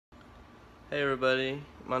Hey everybody,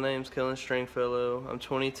 my name's Kellen Stringfellow. I'm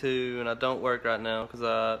 22 and I don't work right now because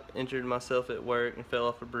I injured myself at work and fell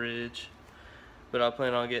off a bridge. But I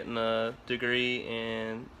plan on getting a degree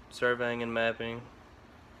in surveying and mapping.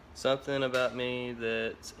 Something about me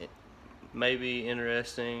that's maybe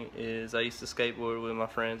interesting is I used to skateboard with my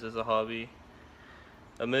friends as a hobby.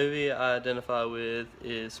 A movie I identify with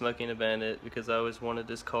is Smokey and the Bandit because I always wanted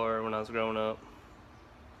this car when I was growing up.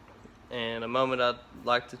 And a moment I'd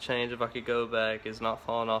like to change if I could go back is not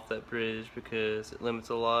falling off that bridge because it limits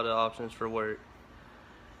a lot of options for work.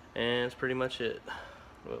 And that's pretty much it.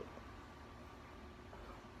 Well,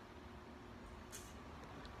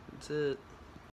 that's it.